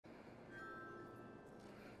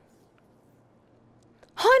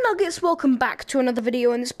Nuggets, welcome back to another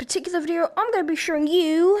video. In this particular video, I'm going to be showing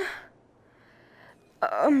you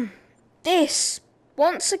this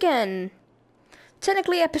once again.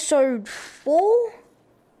 Technically episode 4,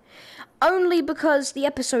 only because the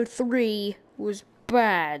episode 3 was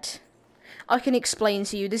bad. I can explain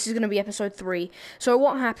to you. This is going to be episode 3. So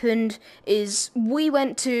what happened is we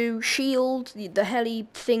went to Shield, the heli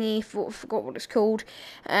thingy, forgot what it's called,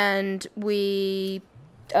 and we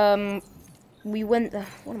went there.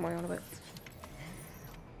 What am I on about?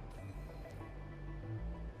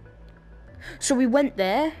 So we went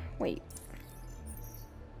there. Wait.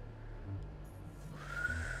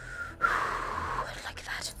 Like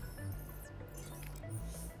that.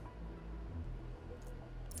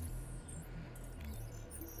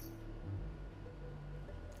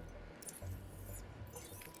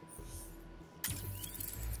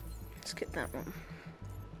 Let's get that one.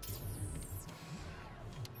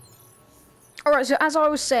 Alright, so as I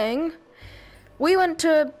was saying, we went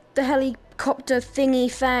to the helicopter thingy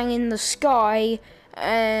thang in the sky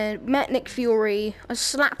and met Nick Fury. I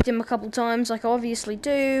slapped him a couple times, like I obviously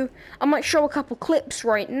do. I might show a couple clips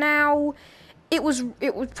right now. It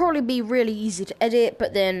would probably be really easy to edit,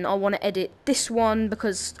 but then I want to edit this one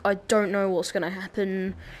because I don't know what's going to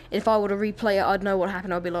happen. If I were to replay it, I'd know what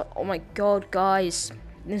happened. I'd be like, oh my god, guys,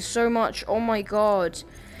 there's so much, oh my god.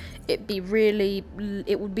 It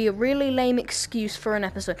would be a really lame excuse for an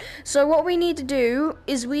episode. So what we need to do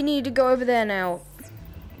is we need to go over there now.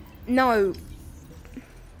 No.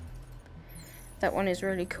 That one is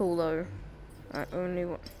really cool though. I only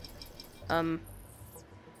want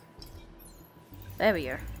there we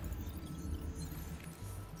go.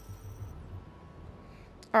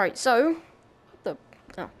 Alright, so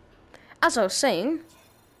as I was saying,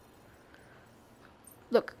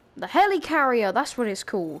 look, the helicarrier, that's what it's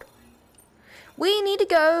called. We need to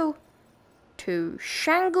go to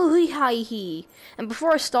Shanghai. And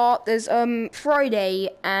before I start, there's Friday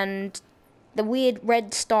and the weird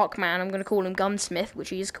red Stark man, I'm going to call him Gunsmith, which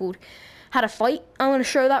he is called, had a fight. I'm going to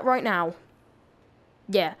show that right now.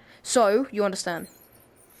 Yeah, so, you understand.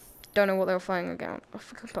 Don't know what they were fighting about. I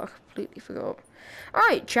completely forgot.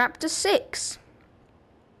 Alright, chapter 6.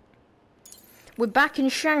 We're back in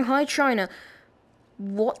Shanghai, China.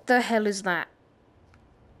 What the hell is that?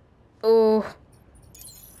 Oh.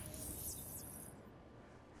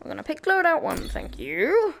 I'm gonna pick loadout 1, thank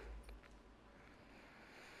you.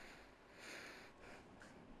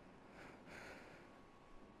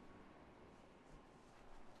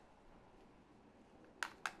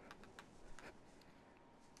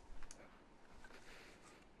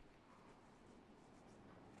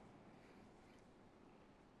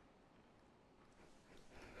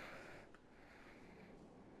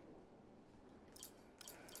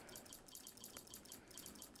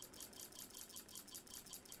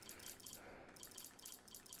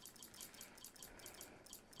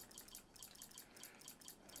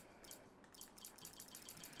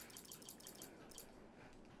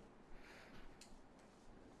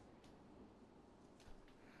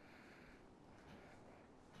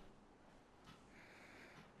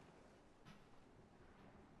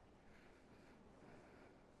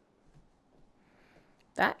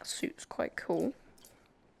 That suit's quite cool.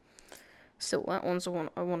 Still, that one's the one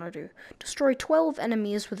I want to do. Destroy 12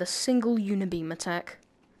 enemies with a single unibeam attack.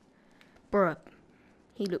 Bruh,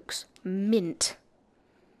 he looks mint.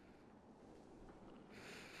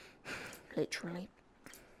 Literally.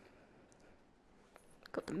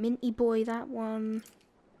 Got the minty boy, that one.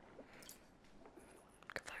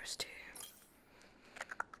 Got those two.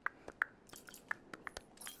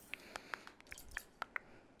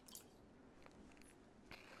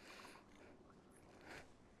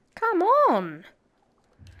 Come on!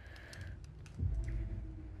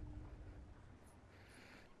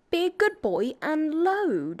 Be a good boy and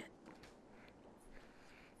load.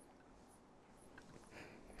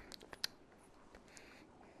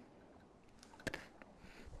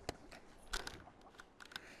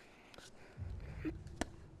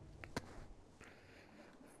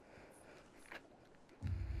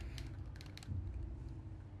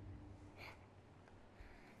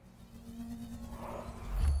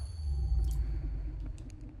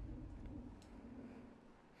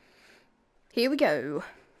 Here we go.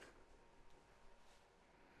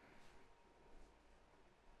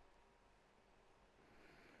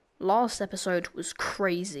 Last episode was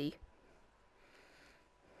crazy.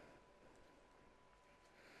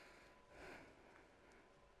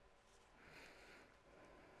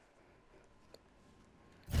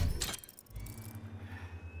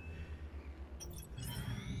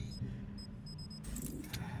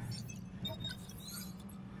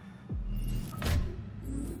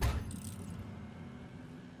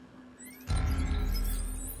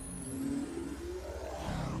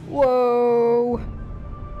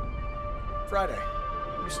 Friday,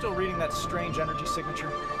 you still reading that strange energy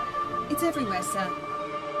signature? It's everywhere, sir.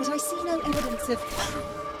 But I see no evidence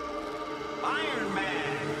of... Iron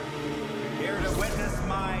Man! Here to witness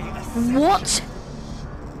my ascension. What?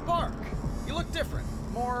 Park, you look different.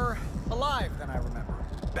 More alive than I remember.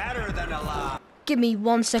 Better than alive. Give me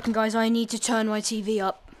 1 second, guys. I need to turn my TV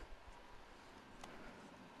up.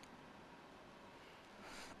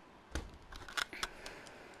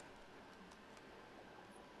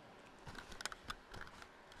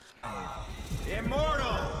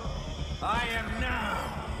 Immortal! I am now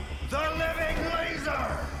the living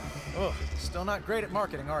laser! Ugh, still not great at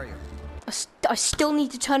marketing, are you? I still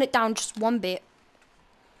need to turn it down just one bit.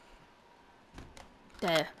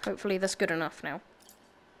 There. Hopefully that's good enough now.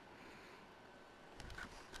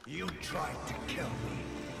 You tried to kill me,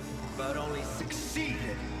 but only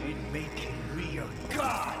succeeded in making me a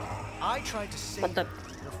god! I tried to save What the? you.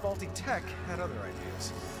 Your faulty tech had other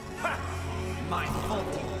ideas. Ha! My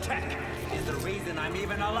faulty tech is the reason I'm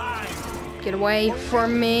even alive! Get away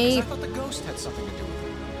from me. I thought the ghost had something to do with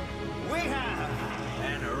it. We have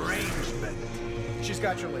an arrangement. She's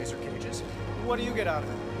got your laser cages. What do you get out of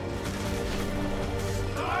it?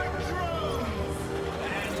 Dark drones!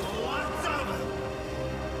 And lots of them!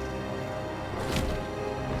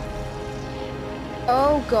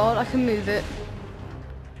 Oh god, I can move it.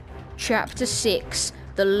 Chapter 6.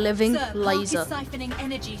 The Living Sir, Laser. Park is siphoning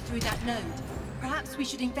energy through that node. Perhaps we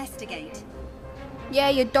should investigate. Yeah,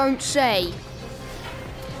 you don't say.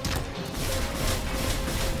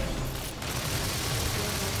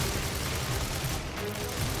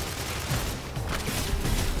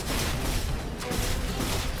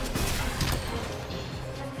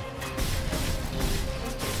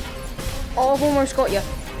 Oh, I've almost got you.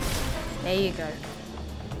 There you go.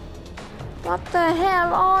 What the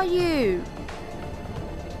hell are you?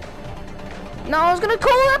 No, I was gonna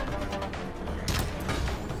call up.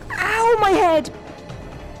 Ow, my head.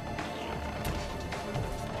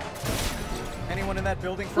 Anyone in that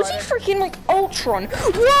building Was Friday? he freaking like Ultron?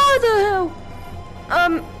 What the hell?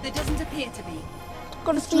 There doesn't appear to be.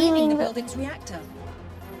 Got a It's draining feeling the that building's reactor.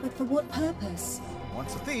 But for what purpose?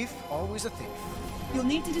 Once a thief, always a thief. You'll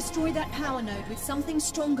need to destroy that power node with something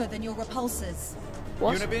stronger than your repulsors.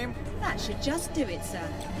 what? Unibeam? That should just do it, sir.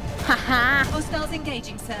 Haha. Hostiles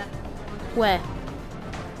engaging, sir. Where?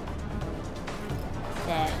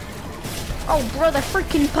 There. Oh, bro, they're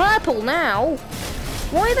freaking purple now.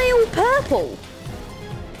 Why are they all purple?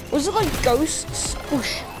 Was it like ghosts?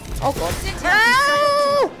 Whoosh. Oh god.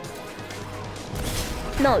 Ow!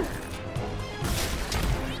 No.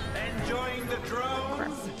 Enjoying the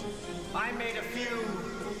drones? I made a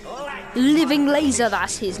few light. Living Laser,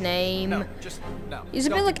 that's his name. No, just no. He's a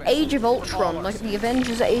bit Don't like think about it. Age of Ultron, All like ours. the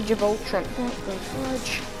Avengers Age of Ultron. What the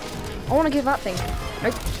fudge? I want to give that thing.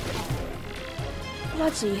 Nope.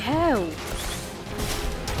 Bloody hell.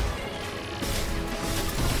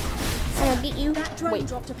 I'm gonna get you. That drone Wait.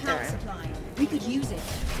 dropped a there I power am. supply. We could use it.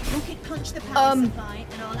 Rocket punch the power Um. supply,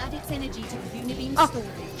 and I'll add its energy to the Unibeam Ah. storage.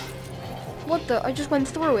 What the? I just went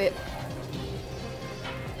through it.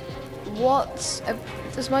 What?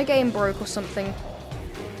 Is my game broke or something?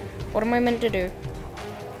 What am I meant to do?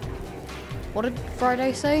 What did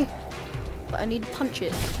Friday say? That I need to punch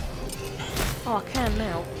it. Oh, I can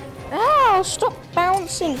now. Ow! Stop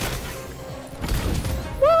bouncing!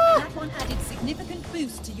 Ah! That one added significant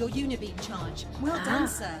boost to your Unibeam charge. Well Ah. done,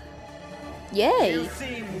 sir. Yay! You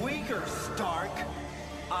seem weaker, Stark.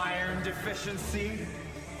 Iron deficiency.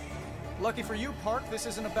 Lucky for you, Park, this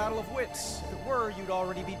isn't a battle of wits. If it were, you'd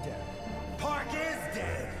already be dead. Park is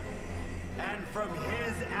dead. And from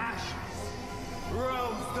his ashes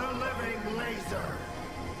rose the living laser.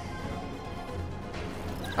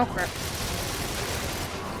 Oh crap.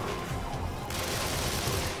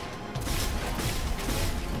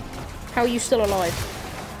 How are you still alive?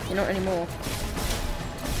 You're not anymore.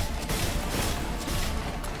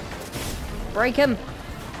 Break him!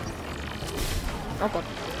 Oh god.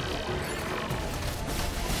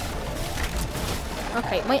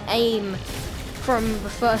 Okay, my aim from the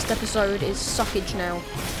first episode is suckage now.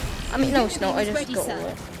 I mean, no, it's not. I just Ready, got sir. all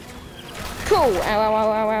it. Cool! Ow, ow,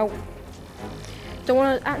 ow, ow, ow. Don't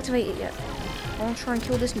want to activate it yet. I want to try and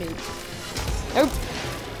kill this noob. Nope.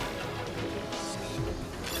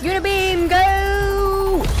 Unibeam,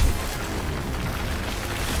 go!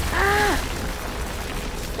 Ah!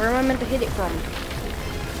 Where am I meant to hit it from?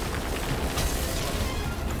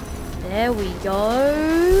 There we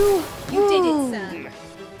go. You did it, Boom. sir.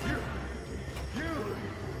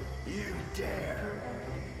 You dare.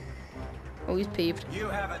 Oh, he's peeved. You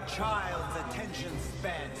have a child's attention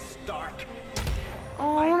span, Stark.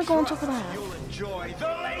 Oh, I want to go on top of that. You'll enjoy the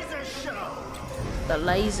laser show. The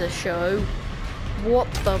laser show.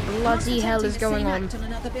 What the bloody hell is going on? On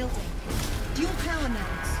another building. Dual power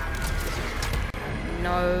nodes.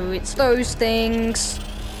 No, it's those things.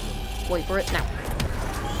 Wait for it now.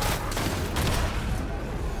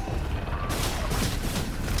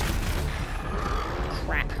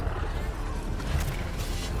 Crap.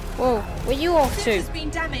 Whoa, where you off to? Has been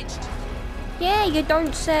damaged. Yeah, you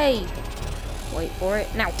don't say. Wait for it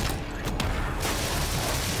now.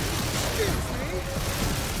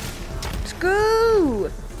 Let's go.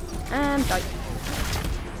 And die.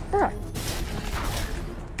 Bruh.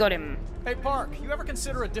 Got him. Hey, Park, you ever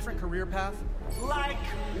consider a different career path? Like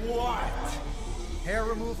what? Hair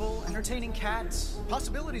removal, entertaining cats.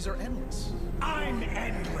 Possibilities are endless. I'm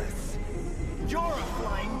endless. You're a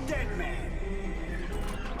flying dead man.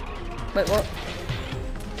 Wait, what?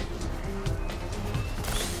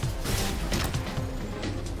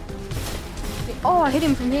 Oh, I hit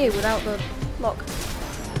him from here without the lock.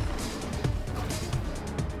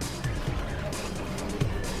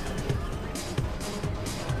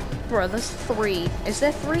 Bruh, there's 3. Is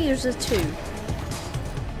there 3 or is there 2? I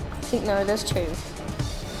think no, there's 2.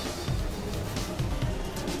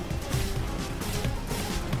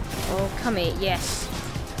 Oh, come here, yes.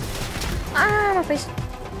 Ah, my face.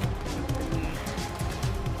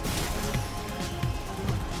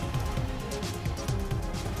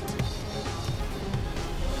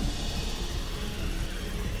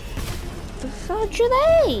 The fudge are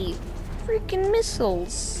they? Freaking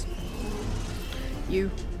missiles. You.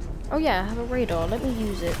 Oh yeah, I have a radar. Let me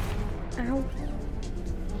use it. Ow.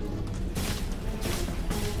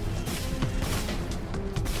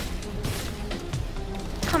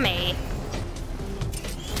 Come here.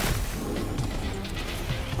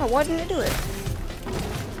 Oh, why didn't it do it?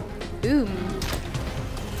 Boom.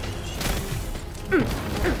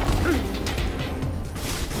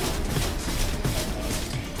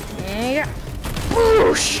 Yeah.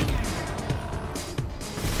 Whoosh!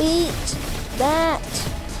 Beat that.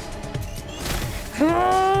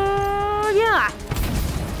 Yeah.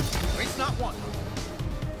 Waste not one.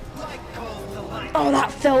 Light calls to light. Oh,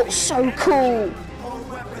 that felt so cool. Or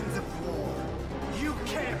weapons of war. You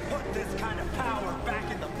can't put this kind of power back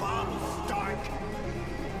in the bottle, Stark.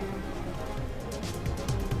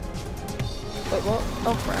 Wait, what?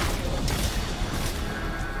 Oh, crap.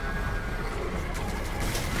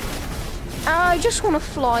 I just want to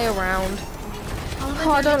fly around.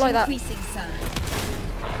 Oh, I don't like that. Increasing, sir.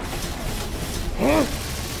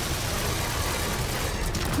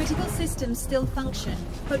 Critical systems still function,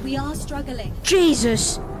 but we are struggling.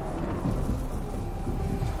 Jesus!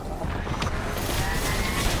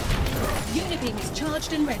 Unibeam is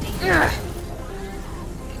charged and ready. Ugh.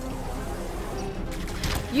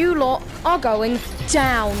 You lot are going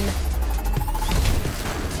down.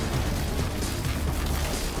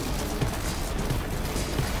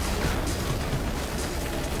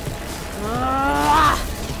 Ah.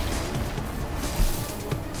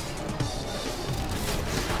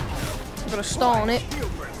 I'm gonna star on it.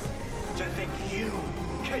 Hubris. To think you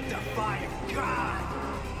can defy God.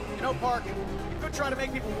 You know, Park, you could try to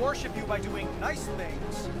make people worship you by doing nice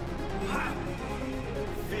things. Ha!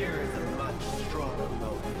 Fear is a much stronger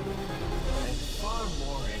motive. And far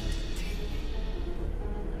more entertaining.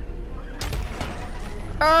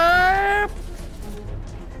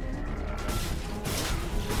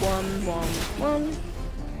 One.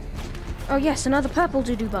 Oh yes, another purple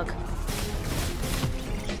doo-doo bug.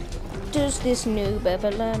 Does this noob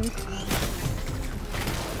ever learn?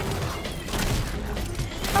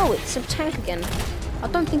 Oh, it's a tank again. I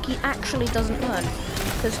don't think he actually doesn't learn,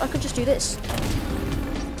 because I could just do this.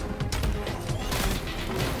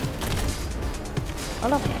 I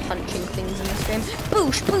love punching things in this game.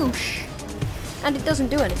 Boosh, boosh! And it doesn't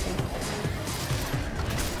do anything.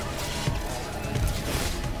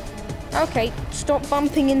 Okay, stop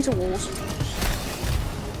bumping into walls.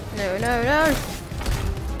 No, no, no!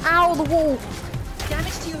 Ow, the wall!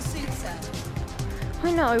 Damage to your suit, sir.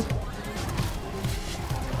 I know.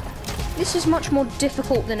 This is much more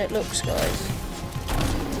difficult than it looks, guys.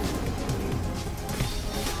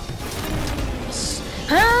 Yes.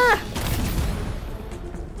 Ah!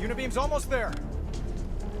 Unibeam's almost there.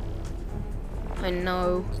 I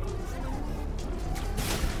know.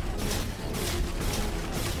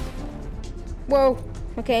 Whoa.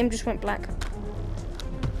 My game just went black.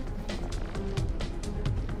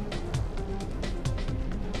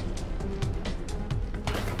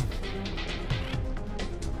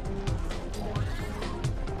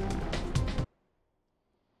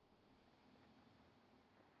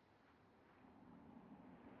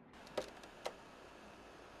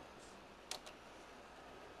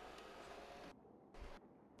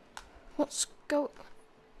 What's go?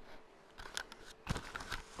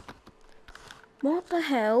 What the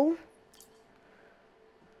hell?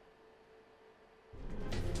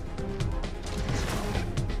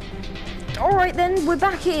 Alright then, we're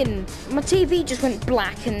back in. My TV just went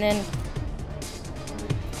black and then...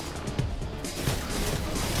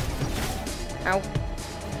 Ow.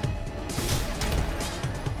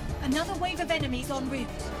 Another wave of enemies en route.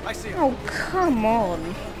 I see him. Oh, come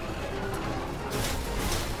on.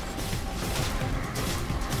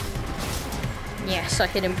 Yes, I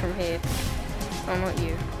hit him from here. Oh, not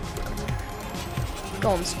you. Go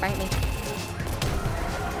on, spank me.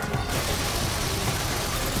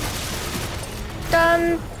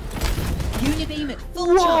 Done. Unibeam at full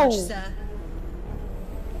Whoa. charge, sir.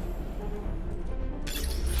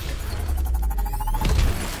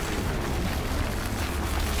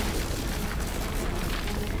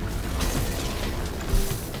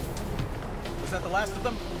 Is that the last of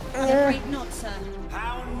them? I'm afraid not, sir.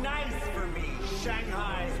 How nice for me!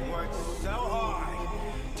 Shanghai's worked so hard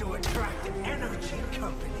to attract energy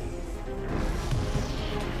companies.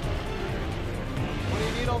 What do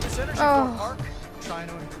you need all this energy Oh. for, Park? Trying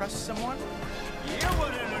to impress someone? You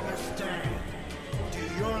wouldn't understand. Do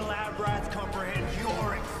your lab rats comprehend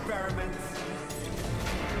your experiments?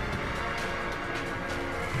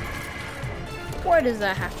 Why does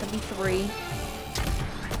that have to be 3?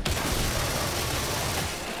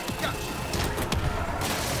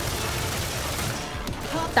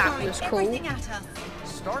 Park That throwing was cool. everything at us.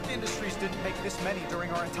 Stark Industries didn't make this many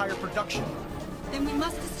during our entire production. Then we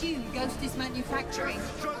must assume Ghost is manufacturing.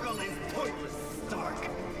 Struggle is pointless, Stark.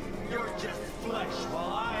 You're just flesh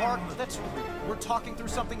while Park, I'm... that's rude. We're talking through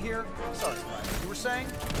something here. Sorry, Clyde. You were saying?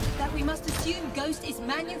 That we must assume Ghost is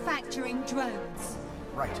manufacturing drones.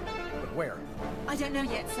 Right. But where? I don't know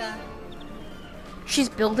yet, sir. She's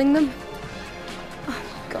building them? Oh,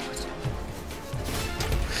 God.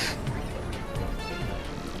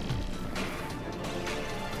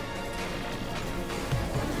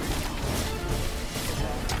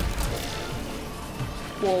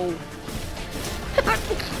 Whoa.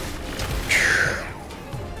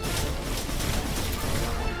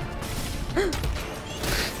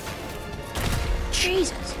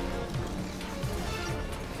 Jesus.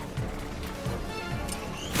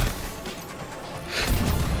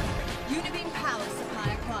 Unibeam power supply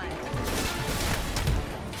acquired.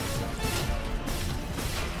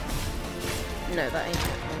 No, that ain't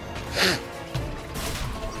it.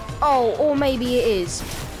 Oh, or maybe it is.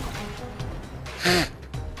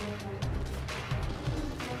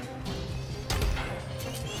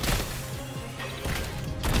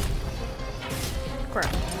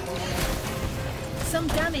 Crap. Some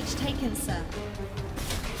damage taken, sir.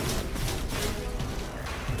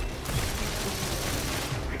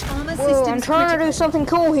 Armor Whoa, systems I'm trying to critical. do something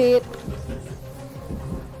cool here.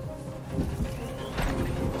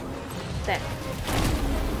 There.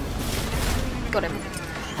 Got him.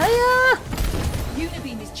 Hiya!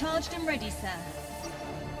 Unibeam is charged and ready, sir.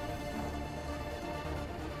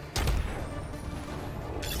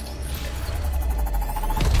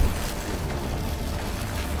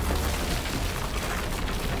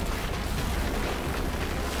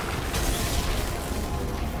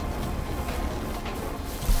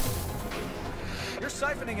 You're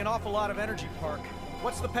siphoning an awful lot of energy, Park.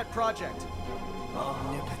 What's the pet project?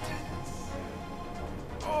 Omnipotence.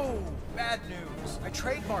 Oh, bad news. I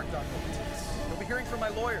trademarked Omnipotence. You'll be hearing from my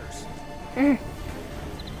lawyers.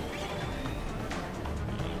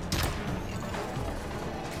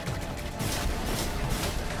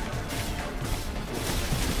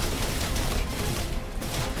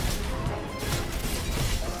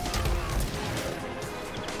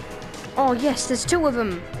 Oh yes, there's 2 of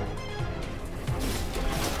them.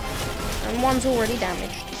 And one's already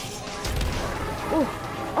damaged. Oh,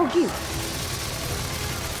 oh you.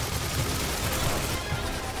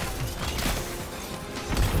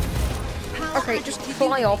 Power Okay, added just to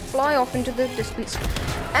fly Unibeam. off into the distance.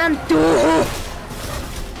 And oh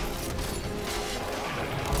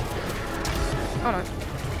no.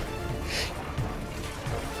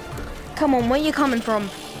 Come on, where you coming from?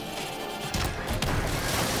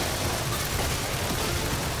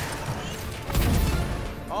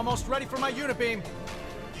 Almost ready for my Unibeam.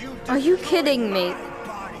 Are you kidding me? My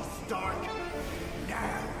body, Stark.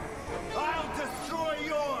 Now, I'll destroy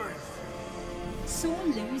yours. Sore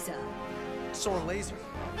loser. Sore laser.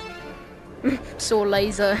 Saw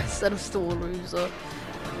laser instead of Thor loser.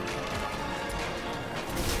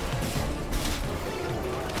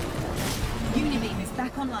 Unibeam is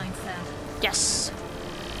back online, sir. Yes.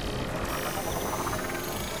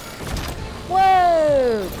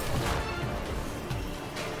 Whoa!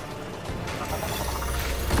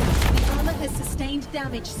 has sustained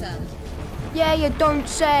damage, sir. Yeah, you don't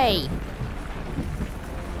say.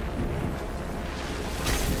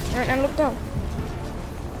 Alright, now look down.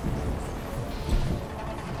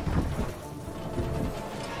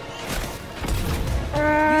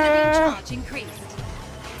 Unit in charge increased.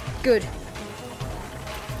 Good.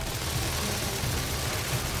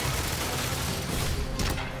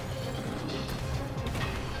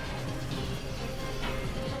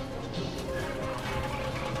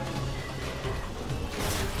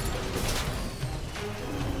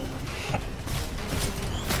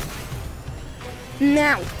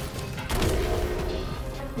 Now.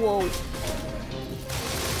 Whoa.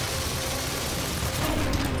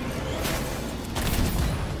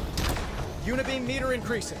 Unibeam meter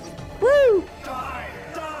increasing. Woo! Die!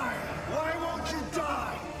 Die! Why won't you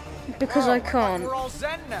die? Because I can't. We're all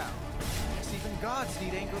zen now. Guess even gods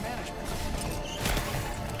need anger management.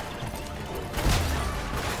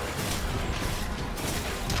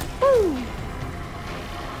 Woo!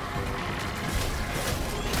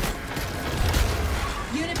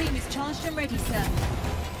 Unibeam is charged and ready, sir.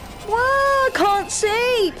 Whoa, I can't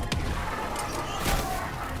see!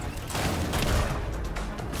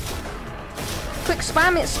 Quick,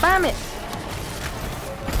 spam it!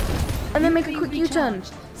 And then make a Unibeam quick U-turn.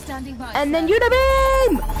 recharged. Standing by, And then sir.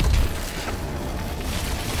 Unibeam!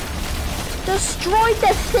 Destroy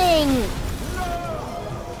the thing!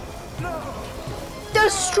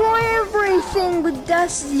 Destroy everything with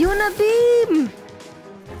this Unibeam!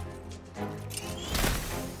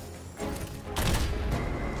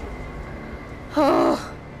 Oh.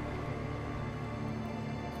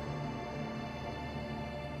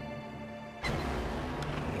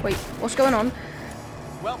 Wait, what's going on?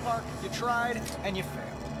 Well, Park, you tried and you failed.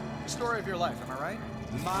 Story of your life, am I right?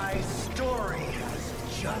 My story has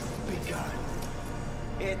just begun.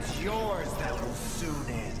 It's yours that will soon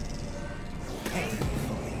end.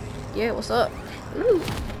 Painfully. Yeah, what's up? Ooh.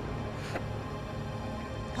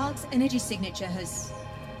 Park's energy signature has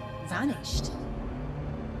vanished.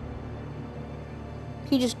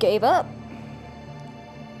 He just gave up.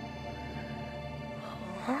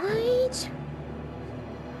 Right?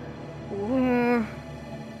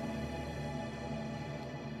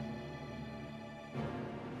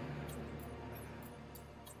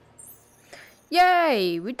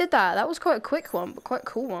 Yay! We did that. That was quite a quick one, but quite a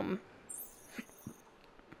cool one.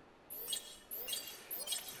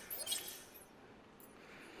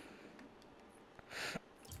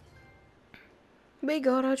 We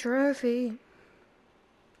got a trophy.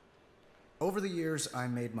 Over the years, I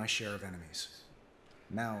made my share of enemies.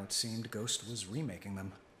 Now it seemed Ghost was remaking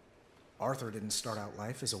them. Arthur didn't start out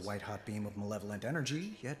life as a white-hot beam of malevolent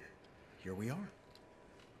energy, yet here we are.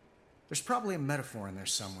 There's probably a metaphor in there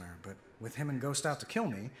somewhere, but with him and Ghost out to kill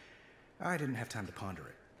me, I didn't have time to ponder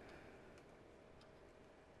it.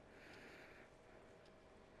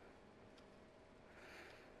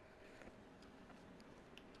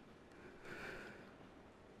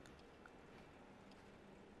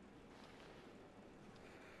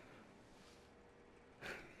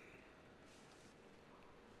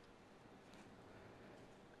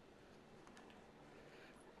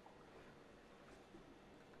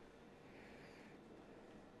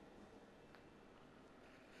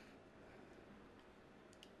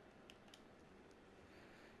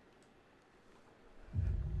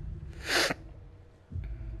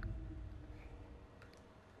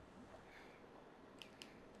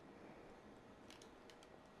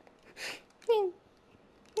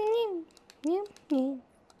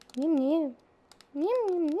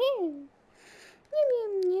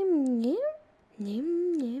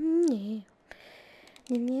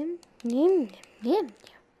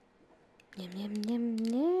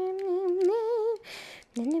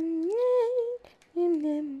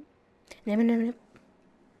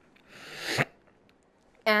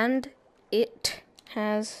 And it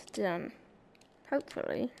has done.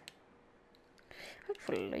 Hopefully,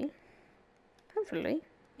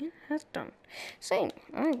 it has done. Same.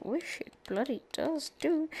 I wish it bloody does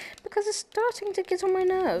do, because it's starting to get on my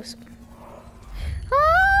nerves. Ah!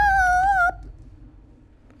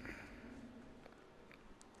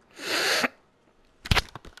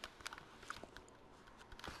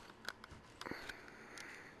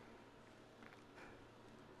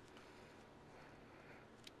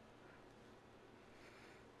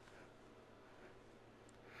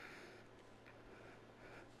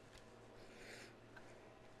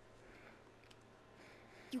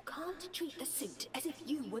 You can't treat the suit as if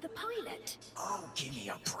you were the pilot. Oh, give me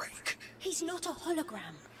a break. He's not a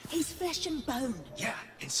hologram. He's flesh and bone. Yeah,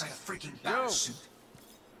 inside a freaking battle suit.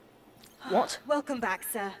 What? Welcome back,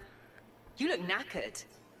 sir. You look knackered.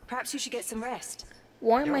 Perhaps you should get some rest.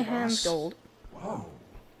 Why are Yo, my hands boss. gold? Whoa.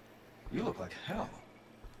 You look like hell.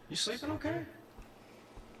 You sleeping okay?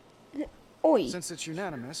 Oi. Since it's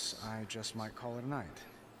unanimous, I just might call it a night.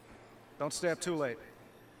 Don't stay up too late.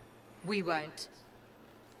 We won't.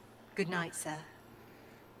 Good night, sir.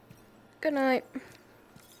 Good night.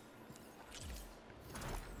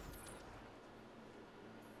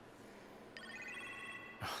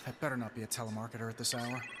 Oh, that better not be a telemarketer at this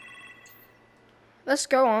hour. Let's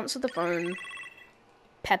go answer the phone.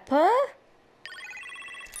 Pepper?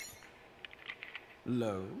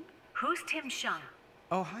 Hello? Who's Tim Shung?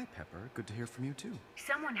 Oh, hi, Pepper. Good to hear from you, too.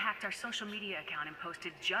 Someone hacked our social media account and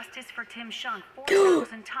posted justice for Tim Shung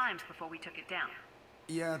 4,000 times before we took it down.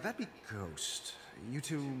 Yeah, that'd be Ghost. You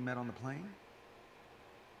two met on the plane?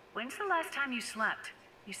 When's the last time you slept?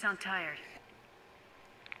 You sound tired.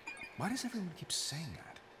 Why does everyone keep saying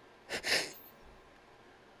that?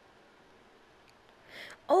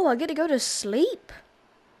 Oh, I get to go to sleep?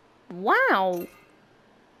 Wow.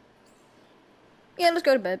 Yeah, let's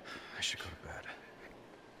go to bed. I should go to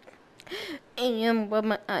bed. And rub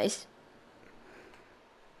my eyes.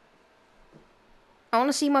 I want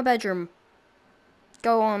to see my bedroom.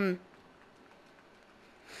 Go on.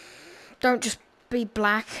 Don't just be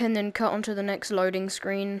black and then cut onto the next loading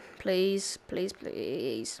screen. Please, please,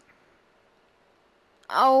 please.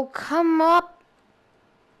 Oh, come up.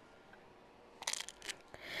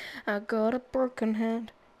 I got a broken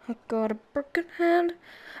hand. I got a broken hand.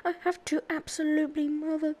 I have two absolutely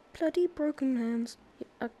mother bloody broken hands.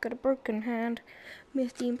 Yeah, I got a broken hand.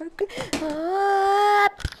 Misty broken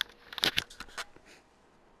up.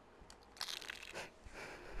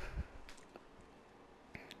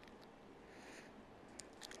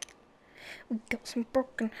 We got some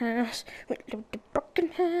broken hands. We love the broken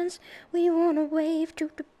hands. We wanna wave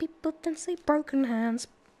to the people then say broken hands.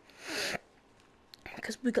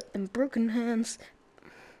 Because we got them broken hands.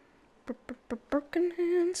 Broken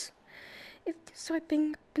hands. If you're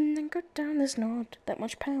swiping up and then go down, there's not that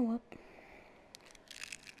much power.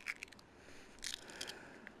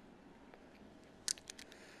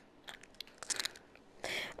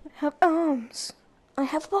 I have arms. I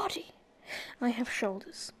have body. I have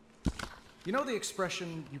shoulders. You know the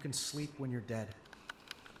expression, you can sleep when you're dead?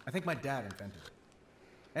 I think my dad invented it.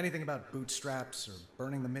 Anything about bootstraps or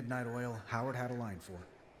burning the midnight oil, Howard had a line for.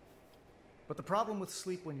 But the problem with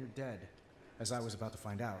sleep when you're dead, as I was about to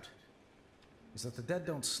find out, is that the dead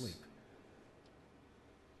don't sleep.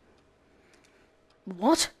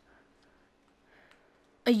 What?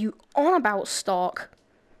 Are you on about, Stark?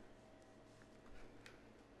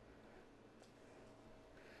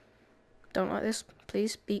 Don't like this.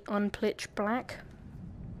 Please be unpitch black.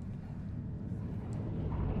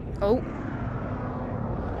 Oh.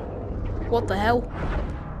 What the hell?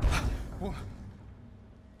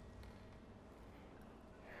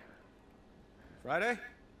 Friday?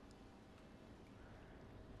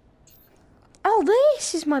 Oh,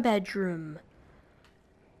 this is my bedroom.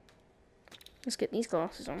 Let's get these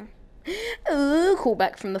glasses on. Oh,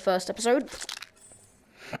 callback from the first episode.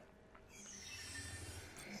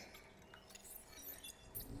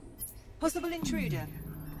 Possible intruder.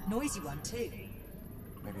 Noisy one, too.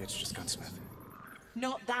 Maybe it's just Gunsmith.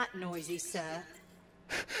 Not that noisy, sir.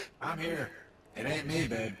 I'm here. It ain't me,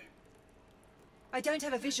 babe. I don't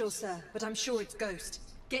have a visual, sir, but I'm sure it's Ghost.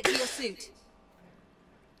 Get to your suit.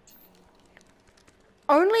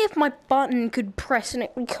 Only if my button could press and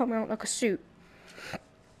it would come out like a suit.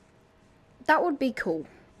 That would be cool,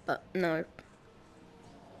 but no.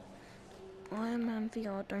 Iron Man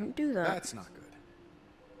VR, don't do that. That's not good.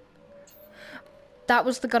 That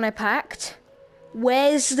was the gun I packed.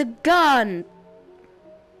 Where's the gun?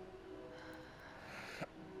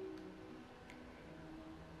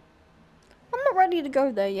 I'm not ready to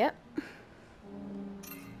go there yet.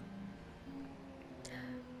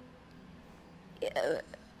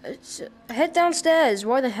 Head downstairs.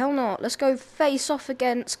 Why the hell not? Let's go face off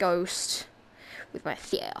against Ghost with my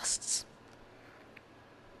fists.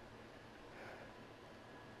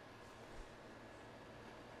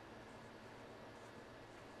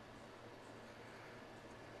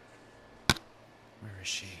 Where is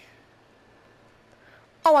she?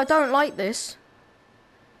 Oh, I don't like this.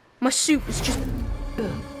 My suit is just...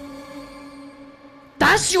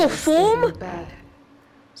 That's your form?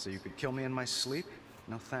 So you could kill me in my sleep?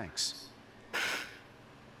 No thanks.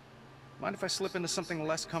 Mind if I slip into something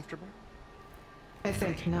less comfortable? I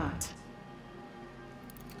think not.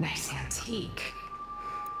 Nice antique.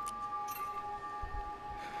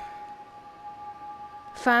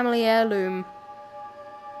 Family heirloom.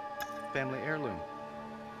 Family heirloom.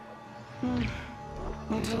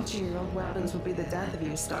 I told you your old weapons would be the death of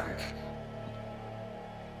you, Stark.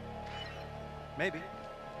 Maybe.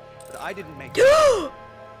 But I didn't make it.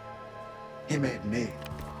 He made me.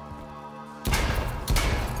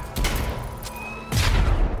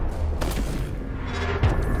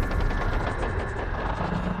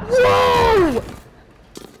 Whoa!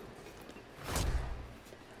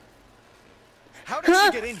 How did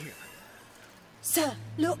she get in here? Sir,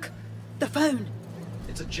 look! The phone!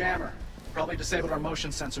 It's a jammer. Probably disabled our motion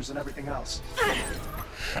sensors and everything else.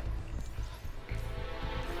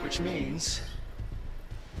 Which means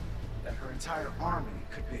that her entire army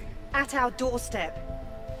could be. At our doorstep.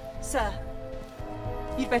 Sir,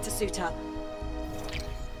 you'd better suit up.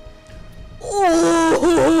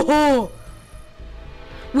 Oh!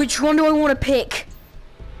 Which one do I want to pick?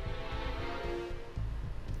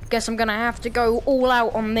 Guess I'm gonna have to go all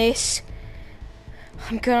out on this.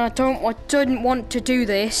 I didn't want to do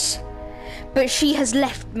this, but she has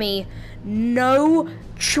left me no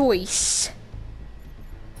choice.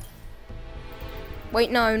 Wait,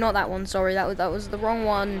 no, not that one. Sorry, that was the wrong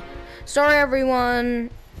one. Sorry, everyone.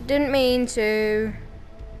 Didn't mean to.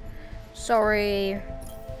 Sorry.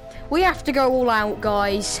 We have to go all out,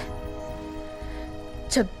 guys,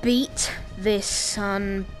 to beat this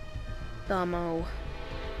son bummo.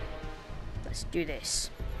 Let's do this.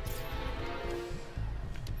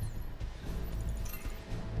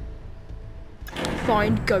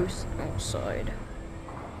 Find ghosts outside.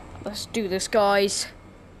 Let's do this, guys.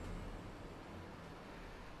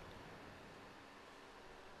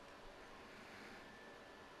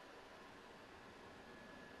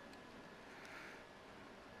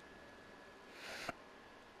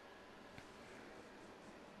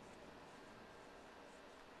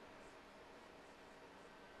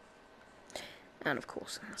 And of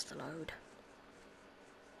course, it has to load.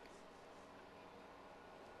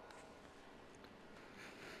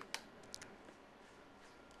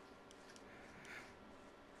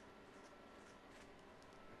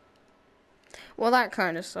 Well, that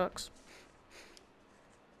kind of sucks.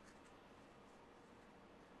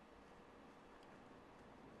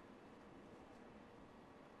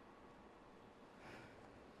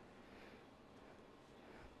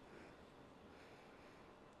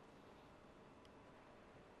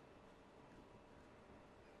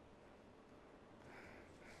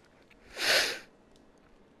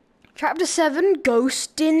 Chapter 7,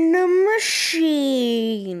 Ghost in the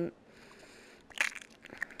Machine.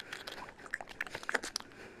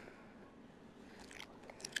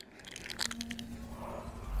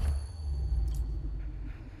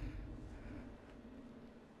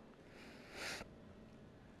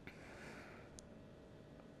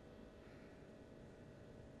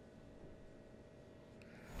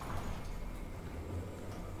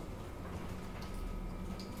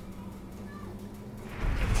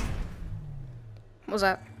 What was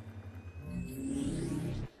that?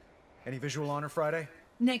 Any visual on her Friday?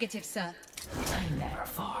 Negative, sir. I'm never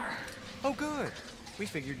far. Oh, good. We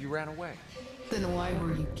figured you ran away. Then why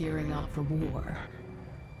were you gearing up for war?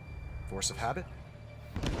 Force of habit?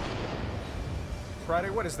 Friday,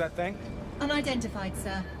 what is that thing? Unidentified,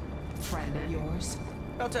 sir. Friend of yours?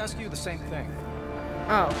 About to ask you the same thing.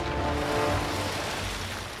 Oh.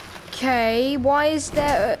 Okay, why is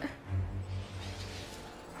there...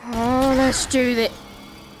 Oh, let's do this.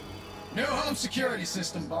 New home security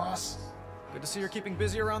system, boss. Good to see you're keeping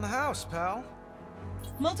busy around the house, pal.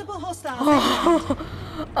 Multiple hostiles.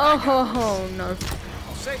 Oh, no.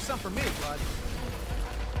 I'll save some for me, bud.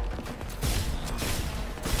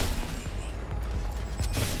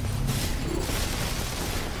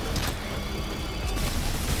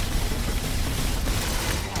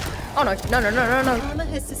 Oh, no. Armor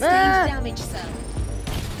has sustained damage, sir.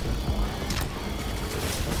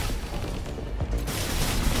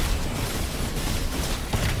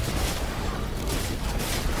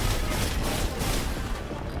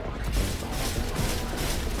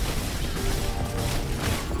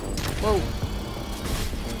 Whoa.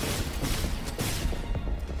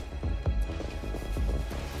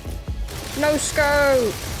 No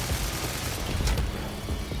scope.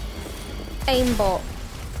 Aimbot.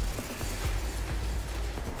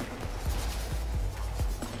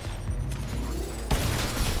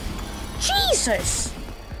 Jesus!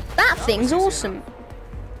 That thing's awesome.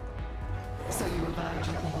 So you revived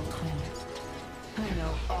your old twin. I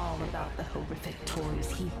know all about the horrific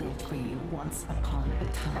toys he built for you once upon a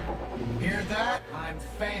time. Hear that? I'm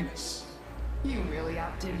famous. You really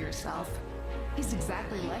outdid yourself. He's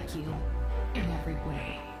exactly like you. In every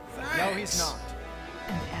way. Thanks. No, he's not.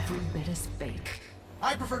 And every bit as fake.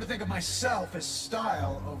 I prefer to think of myself as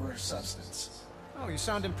style over substance. Oh, you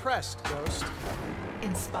sound impressed, Ghost.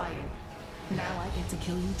 Inspired. Now I get to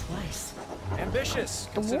kill you twice. Ambitious.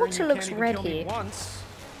 The considering water you looks can't even red kill me here. once.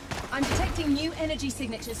 I'm detecting new energy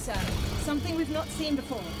signatures, sir. Something we've not seen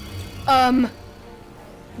before.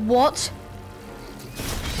 What?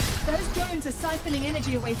 Those drones are siphoning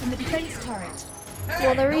energy away from the defense turret.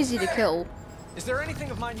 Well, they're easy to kill. Is there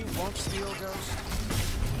anything of mine you won't steal, Ghost?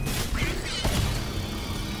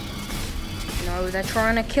 No, they're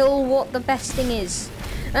trying to kill what the best thing is.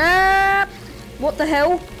 Ah! What the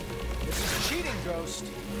hell? This is cheating, Ghost.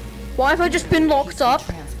 Why have I just been locked up?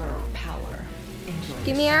 Transfer of power. Enjoy.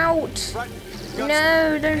 Get me out! Right. No,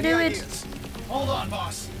 don't Any do it. ideas? Hold on,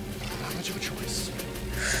 boss. Not much of a choice.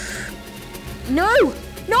 No!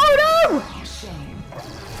 No, no! Shame.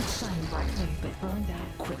 Shine brightly, but burned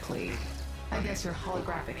out quickly. I guess your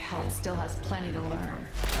holographic health still has plenty to learn.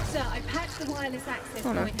 Sir, I patched the wireless access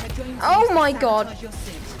Oh, no. point. Her drones Oh used to my God. sabotage your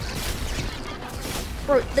suit.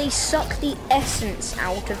 Bro, they suck the essence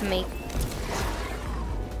out of me.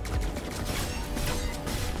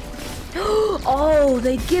 Oh,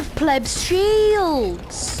 they give plebs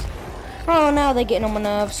shields. Oh, now they're getting on my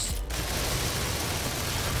nerves.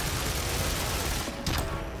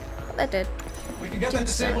 They're dead. We can get that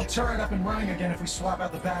disabled turret up and running again if we swap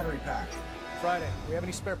out the battery pack. Friday, we have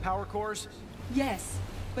any spare power cores? Yes,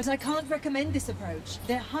 but I can't recommend this approach.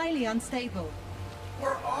 They're highly unstable.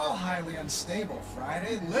 We're all highly unstable,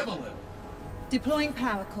 Friday. Live a little. Deploying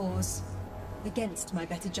power cores. Against my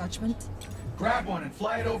better judgment. Grab one and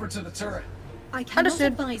fly it over to the turret. I cannot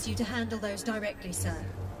Understood. advise you to handle those directly, sir.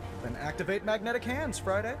 Then activate magnetic hands,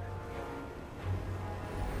 Friday.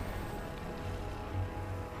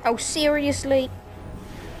 Oh, seriously?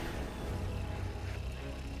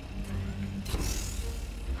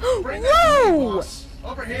 Bring that to me, Whoa! boss.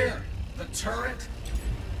 Over here. The turret.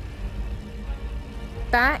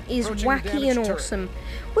 That is Approaching the wacky and damaged turret. awesome.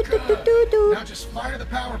 What do do do do? Now just fire the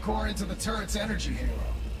power core into the turret's energy halo.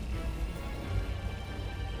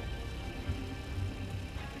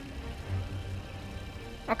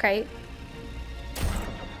 Okay.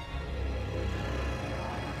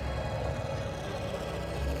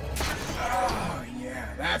 Oh,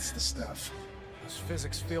 yeah, that's the stuff. Those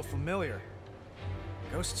physics feel familiar.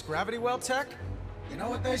 Ghost's gravity well tech? You know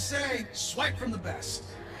what they say? Swipe from the best.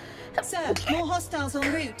 Sir, more hostiles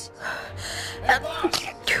en route. Hey, boss!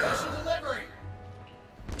 Special delivery!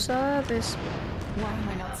 Service. Why am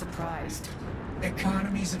I not surprised?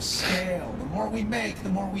 Economies of scale. The more we make, the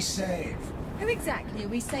more we save. Who exactly are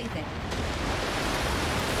we saving?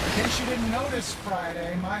 In case you didn't notice,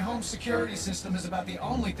 Friday, my home security system is about the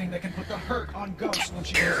only thing that can put the hurt on Ghost when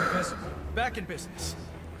she goes invisible. Back in business.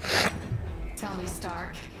 Tell me,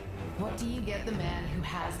 Stark. What do you get the man who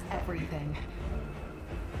has everything?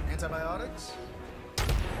 Antibiotics?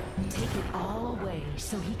 Take it all away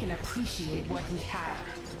so he can appreciate what he had.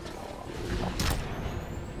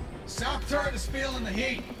 South turret is feeling the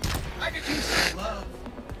heat. I could use some love.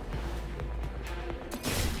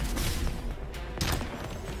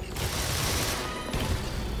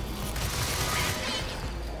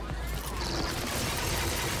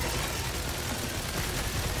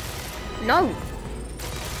 No.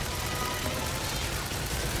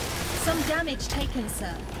 Some damage taken,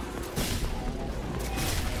 sir.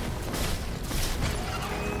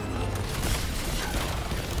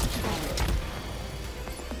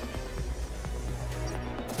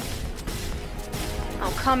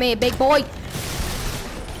 Oh, come here, big boy.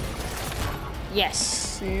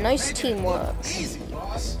 Yes. Nice teamwork. Easy,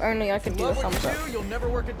 boss. Only I could do a Love what thumbs you up. do, you'll never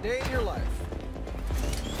work a day in your life.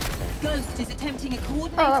 Ghost is attempting a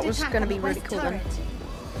coordinated Oh, that was attack gonna on be the really west cool then. turret.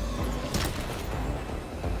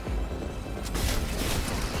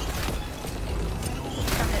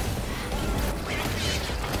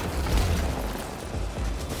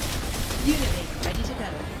 Unity, ready to go.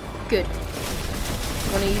 Good.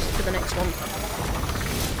 I want to use it for the next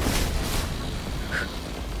one.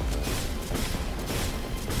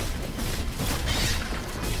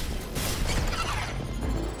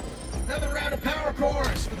 Another round of power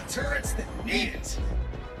cores for the turrets that need it.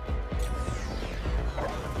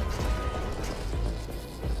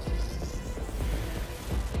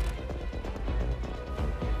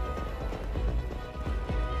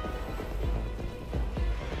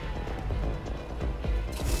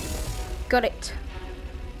 Got it.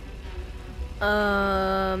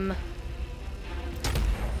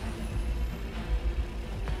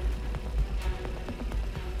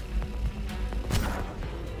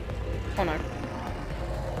 Oh no.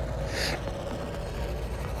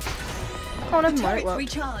 Oh, never mind, it Turret worked.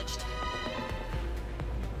 recharged.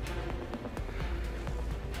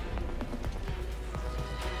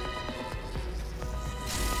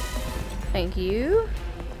 Thank you.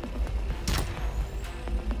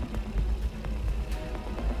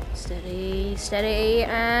 Steady, steady,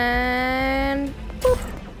 and boop.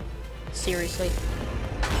 Seriously.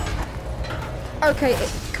 Okay,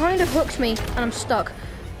 it kind of hooked me, and I'm stuck.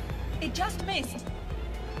 It just missed.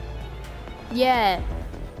 Yeah,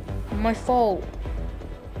 my fault.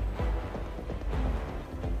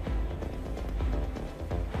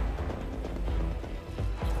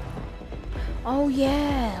 Oh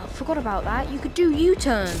yeah, I forgot about that. You could do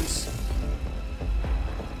U-turns.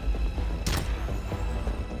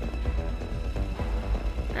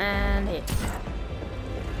 And hit.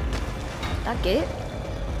 That get it.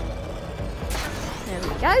 There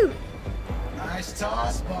we go. Nice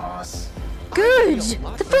toss, boss. Good!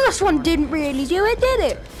 The first one didn't really do it, did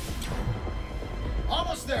it?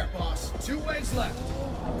 Almost there, boss. 2 waves left.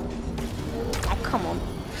 Oh, come on.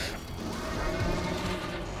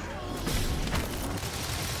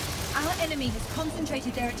 Our enemy has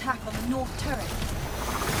concentrated their attack on the north turret.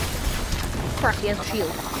 Crap, he has a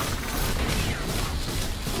shield.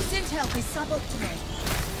 Synth health is suboptimal.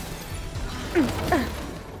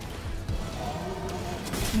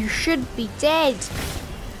 You should be dead.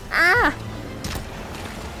 Ah!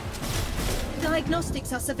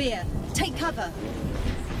 Diagnostics are severe. Take cover.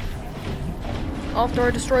 After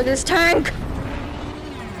I destroy this tank.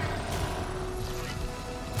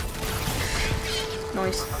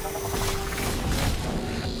 Nice.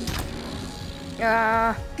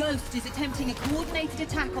 Ghost is attempting a coordinated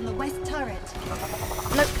attack on the west turret.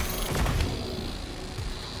 Nope.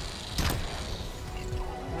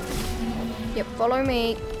 Yep, follow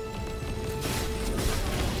me.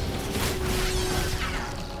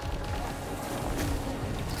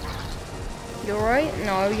 You alright?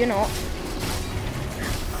 No, you're not.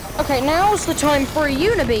 Okay, now's the time for a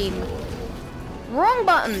unibeam. Wrong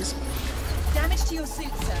buttons. Damage to your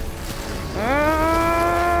suit, sir.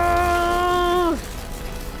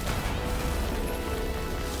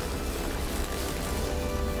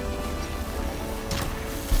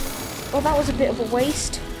 Well, that was a bit of a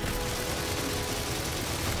waste.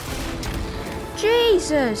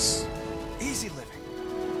 Jesus! Easy living.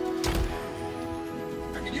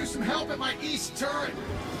 I could use some help at my east turret.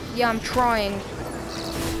 Yeah, I'm trying.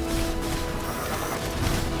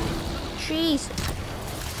 Jesus.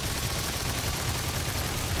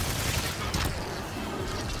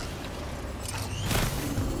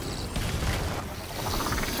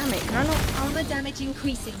 Damn it, can I not? Armor damage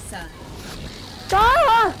increasing, sir.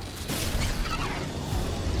 Ah!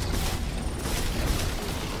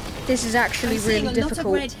 This is actually I'm seeing really a lot of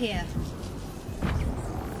difficult. red here.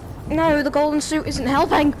 No, the golden suit isn't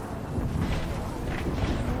helping.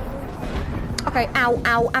 Okay, ow,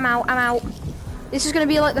 ow, I'm out, I'm out. This is gonna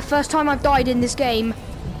be like the first time I've died in this game.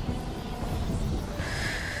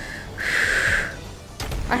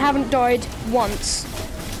 I haven't died once.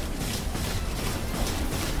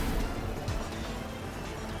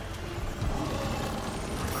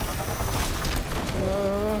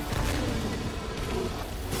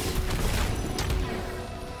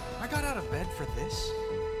 I got out of bed for this.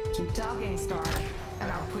 Keep talking, Stark,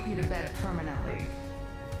 and I'll put you to bed permanently.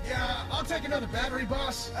 Yeah, I'll take another battery,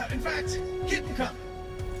 boss. In fact, keep them coming.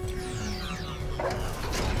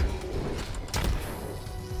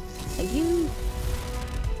 Thank you.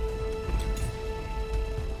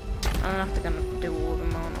 I'm have to gonna do all of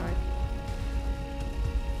them, aren't I?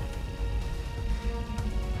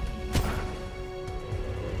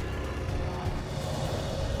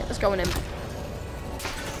 Yeah, let's go on him.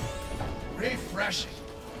 Refreshing.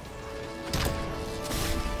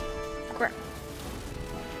 Crap.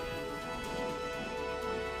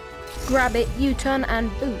 Grab it, U-turn, and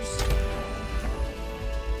boost.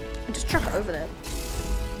 And just chuck it over there.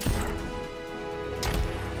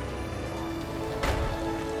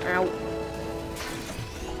 Ow.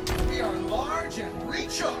 We are large and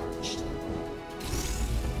recharged.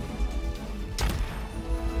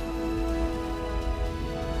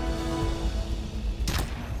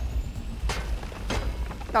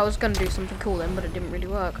 I was gonna do something cool then, but it didn't really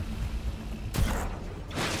work.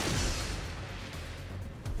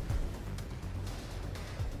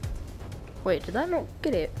 Wait, did that not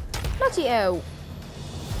get it? Bloody hell!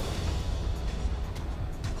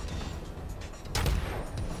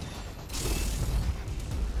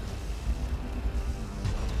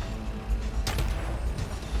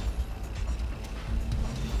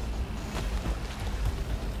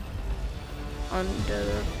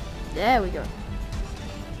 Under... There we go.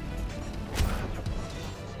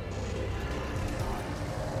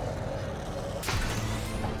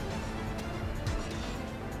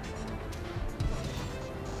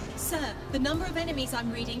 Sir, The number of enemies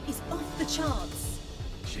I'm reading is off the charts.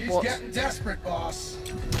 She's What? getting desperate, boss.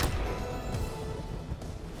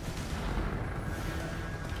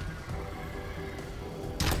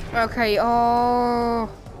 Okay, oh.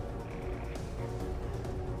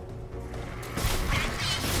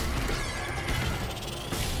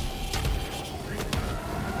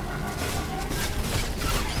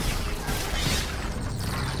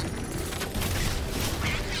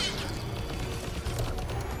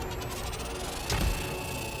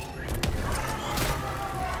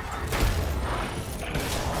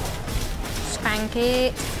 Spank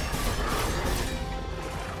it.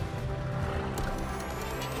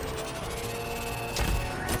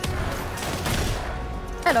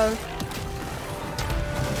 Hello.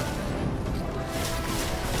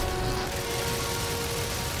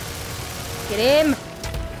 Get him.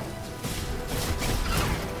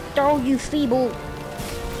 Oh, you feeble.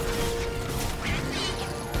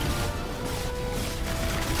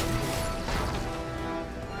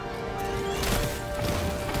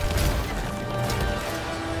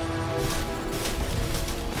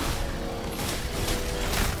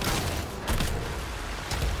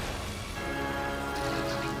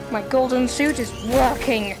 My golden suit is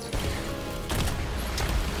working.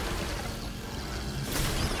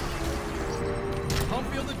 Home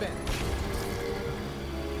field advantage.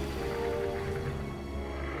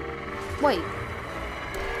 Wait.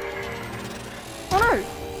 Oh no.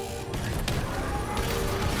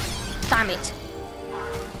 Damn it.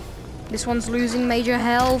 This one's losing major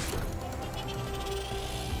health.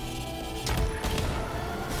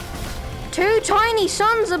 Two tiny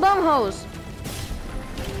sons of bumholes.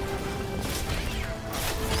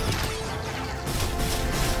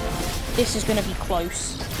 This is gonna be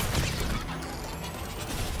close.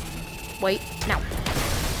 Wait, now.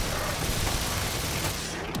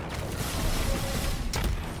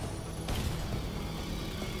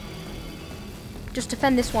 Just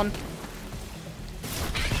defend this one.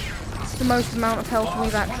 It's the most amount of health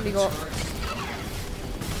we've actually got.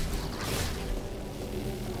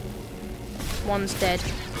 One's dead.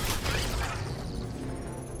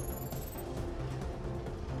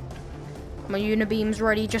 My unibeam's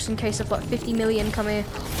ready just in case I've got 50 million come here.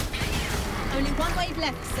 Only one wave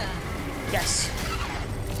left, sir. Yes.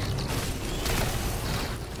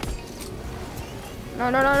 No,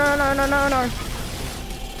 no, no, no, no, no, no, no.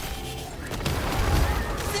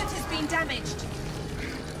 Suit has been damaged.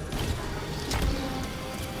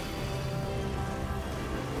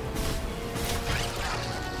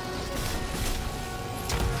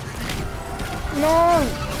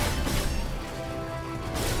 No!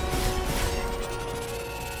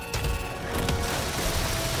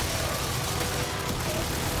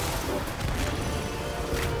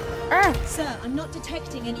 Ah! Sir, I'm not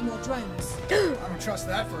detecting any more drones. I don't trust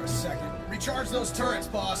that for a second. Recharge those turrets,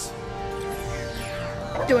 boss.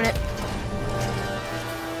 Doing it.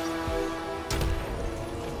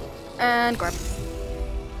 And grab.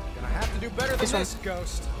 Gonna have to do better than this,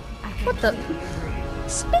 Ghost. What the?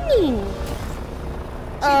 Spinning!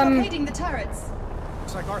 She's blockading the turrets.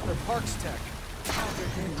 Looks like Arthur Park's tech.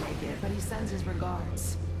 Arthur didn't make it, but he sends his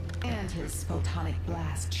regards. And his photonic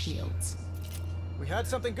blast shields. We had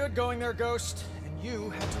something good going there, Ghost, and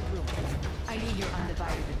you had to ruin it. I need your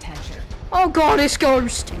undivided attention. Oh god, it's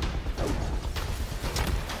Ghost!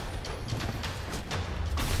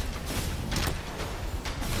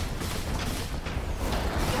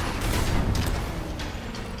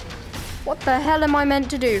 What the hell am I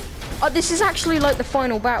meant to do? Oh, this is actually like the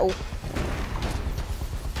final battle.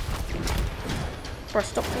 Bro,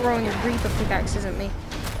 stop throwing your Reaper pickaxes at me.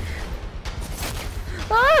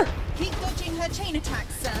 Ah! Keep dodging her chain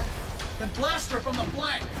attacks, sir. Then blast her from the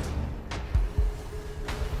flank!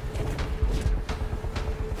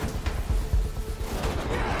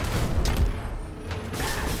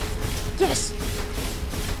 Yes!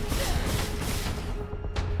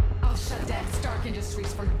 I'll shut down Stark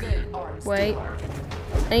Industries for good, arms. Wait.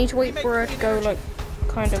 I need to wait for her to go, like,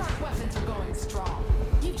 kind of. Stark weapons are going strong.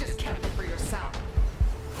 You just kept it for yourself.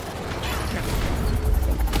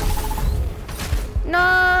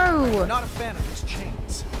 No! Not a fan of these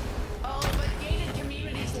chains. Oh, but gated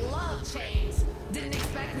communities love chains. Didn't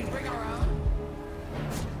expect we'd bring our own.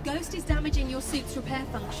 Ghost is damaging your suit's repair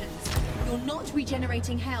functions. You're not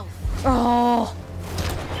regenerating health. Oh!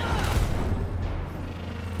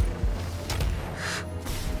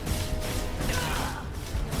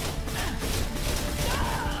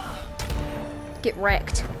 Get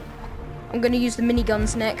wrecked. I'm gonna use the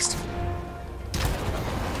miniguns next.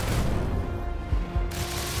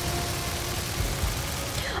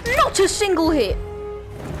 Not a single hit!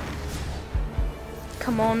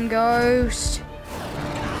 Come on, Ghost.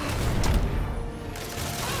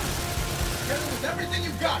 Hit him with everything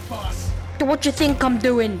you've got, boss. What you think I'm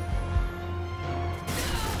doing?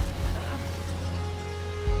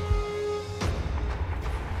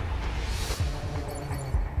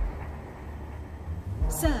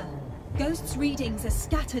 Sir, Ghost's readings are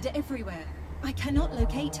scattered everywhere. I cannot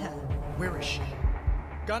locate her. Where is she?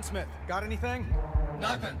 Gunsmith, got anything?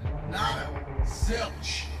 Nothing. Nada.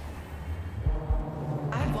 Zilch.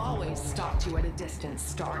 I've always stalked you at a distance,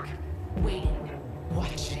 Stark. Waiting.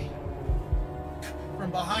 Watching.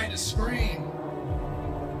 From behind a screen.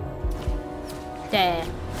 There.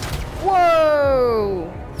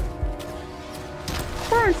 Whoa!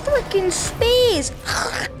 Bro, freaking spears!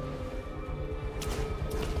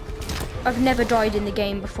 I've never died in the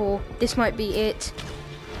game before. This might be it.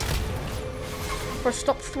 Bro,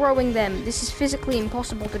 stop throwing them. This is physically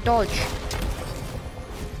impossible to dodge.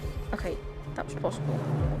 Okay, that was possible.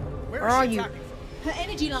 Where are you? Her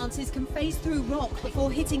energy lances can phase through rock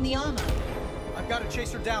before hitting the armor. I've got to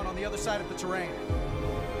chase her down on the other side of the terrain.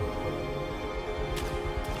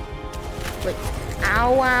 Wait.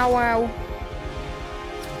 Ow, ow, ow.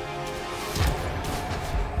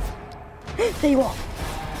 There you are.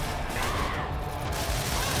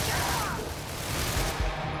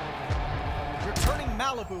 You're turning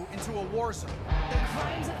Malibu into a war zone. The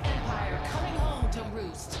crimes of Empire coming home to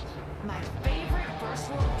roost. My favorite first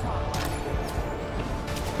world problem.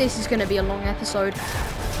 This is gonna be a long episode.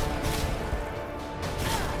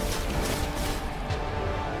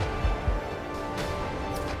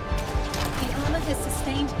 The armor has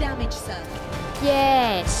sustained damage, sir.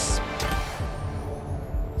 Yes.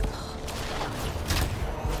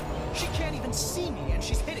 She can't even see me and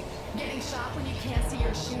she's hitting me. Getting shot when you can't see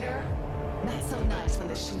your shooter? Not so nice when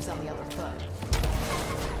the shoe's on the other foot.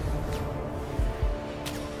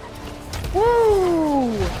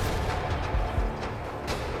 Woo!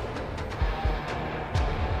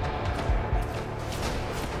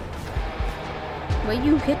 Where are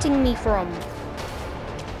you hitting me from?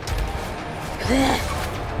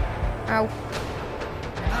 Ow.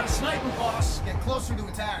 Not a sniper, boss. Get closer to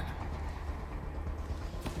attack.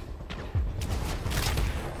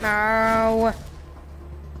 Ow.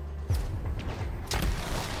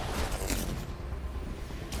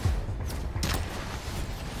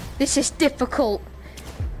 This is difficult.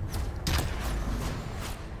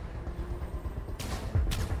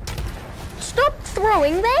 Stop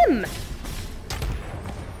throwing them!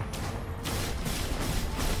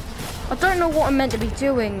 I don't know what I'm meant to be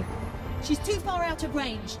doing. She's too far out of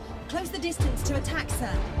range. Close the distance to attack,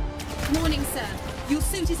 sir. Warning, sir. Your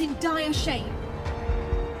suit is in dire shape.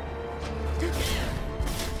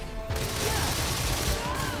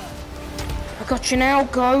 I got you now,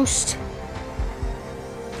 Ghost.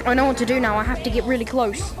 I know what to do now. I have to get really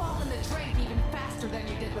close. Fall in the drape even faster than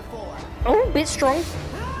you did before. Oh, a bit strong.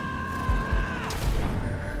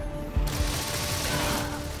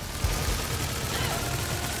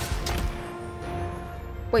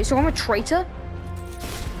 Wait, so I'm a traitor?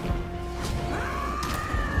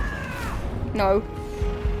 No.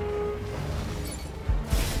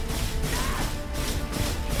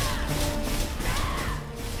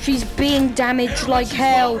 She's being damaged like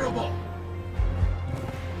hell.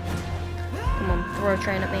 Come on, throw a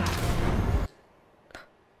train at me.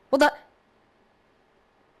 What the?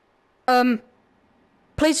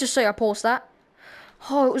 Please just say I paused that.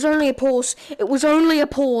 Oh, it was only a pause. It was only a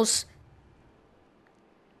pause.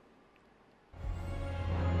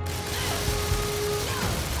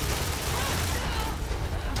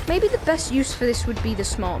 Maybe the best use for this would be the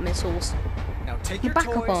smart missiles. Now take The your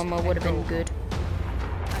backup toys armor and would have been go. good.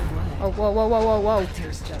 I would. Oh, whoa, whoa, whoa, whoa, whoa.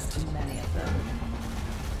 There's just too many of them.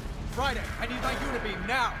 Friday, I need my Unibeam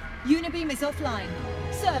now. Unibeam is offline.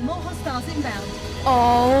 Sir, more hostiles inbound.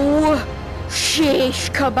 Oh, shish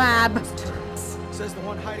kebab. Turrets. Says the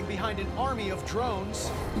one hiding behind an army of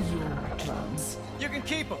drones. Your drones. You can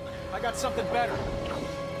keep them. I got something better.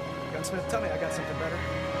 Gunsmith, tell me I got something better.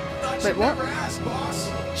 Thought Wait, you'd what? never ask,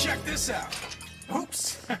 boss. Check this out.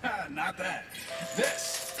 Oops. Not that.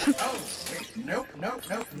 This. Oh, wait. Nope, nope,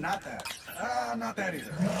 nope. Not that. Not that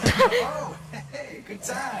either. Oh, hey, good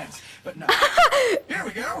times. But no. Here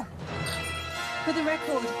we go. For the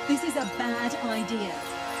record, this is a bad idea.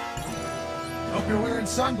 Hope you're wearing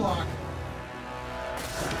sunblock.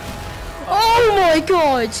 Oh my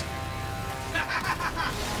god.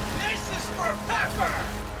 This is for Pepper.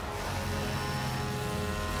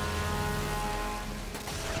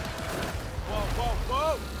 Whoa, whoa,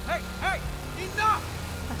 whoa! Hey, hey! Enough!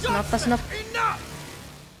 That's enough, that's enough. Enough!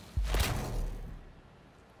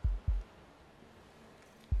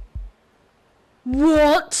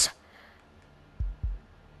 What?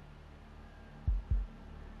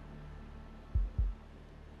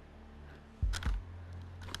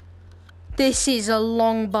 This is a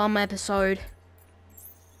long bum episode.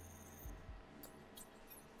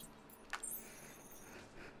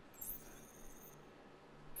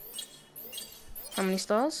 How many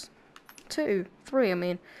stars? 2, 3, I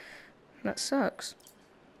mean. That sucks.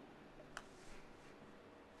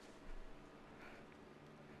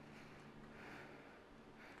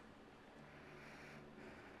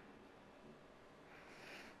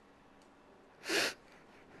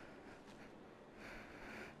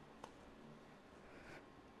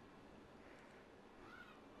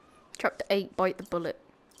 Chapter 8, Bite the Bullet.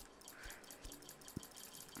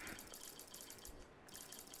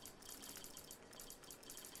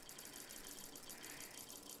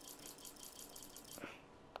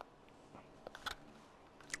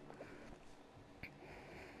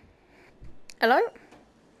 Hello?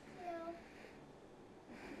 Hello.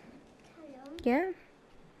 Hello. Yeah?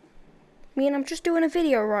 Me and I'm just doing a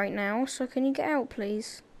video right now, so can you get out,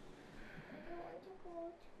 please? I don't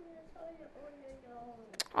want to go to the toilet on alone.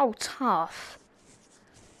 Oh, tough.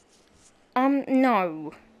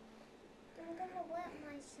 No. I'm gonna wet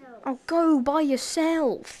myself. Oh, go by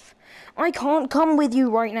yourself. I can't come with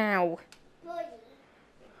you right now. Buddy.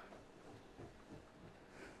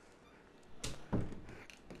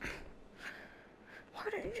 Why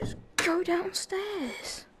don't you just go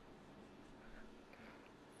downstairs?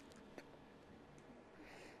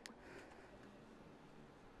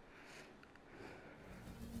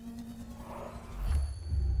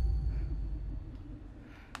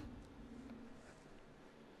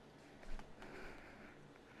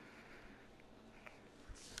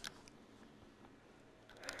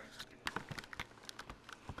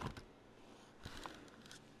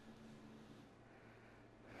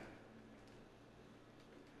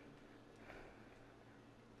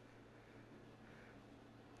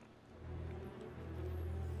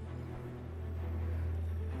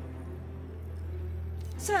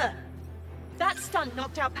 Sir, that stunt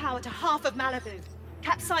knocked out power to half of Malibu.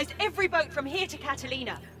 Capsized every boat from here to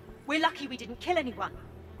Catalina. We're lucky we didn't kill anyone.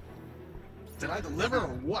 Did I deliver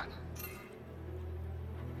or what?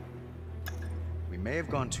 We may have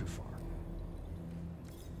gone too far.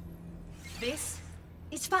 This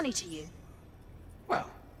is funny to you. Well,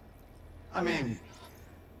 I mean...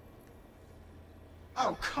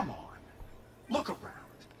 Oh, come on. Look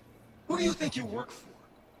around. Who do you think you work for?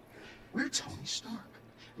 We're Tony Stark,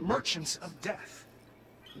 merchants of death.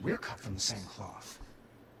 We're cut from the same cloth.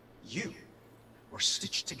 You were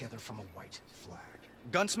stitched together from a white flag.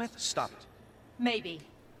 Gunsmith, stop it. Maybe.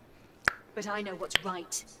 But I know what's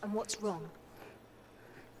right and what's wrong.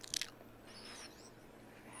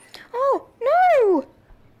 Oh, no!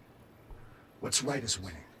 What's right is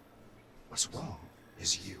winning. What's wrong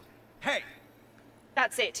is you. Hey!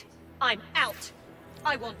 That's it. I'm out.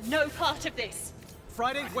 I want no part of this.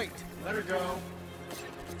 Friday, wait. Let her go.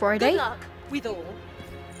 Friday? Good luck with all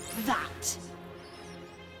that.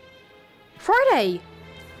 Friday!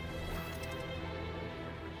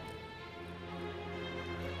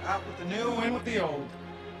 Out with the new, in with the old.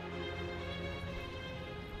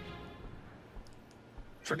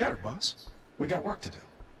 Forget her, boss. We got work to do.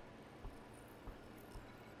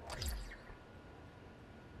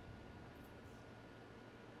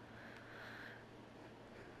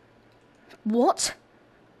 What?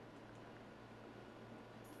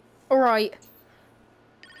 Alright.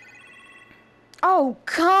 Oh,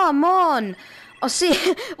 come on! I'll see.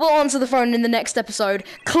 We'll answer the phone in the next episode.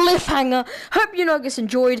 Cliffhanger. Hope you guys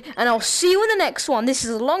enjoyed, and I'll see you in the next one. This is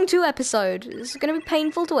a long 2 episode. This is going to be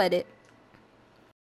painful to edit.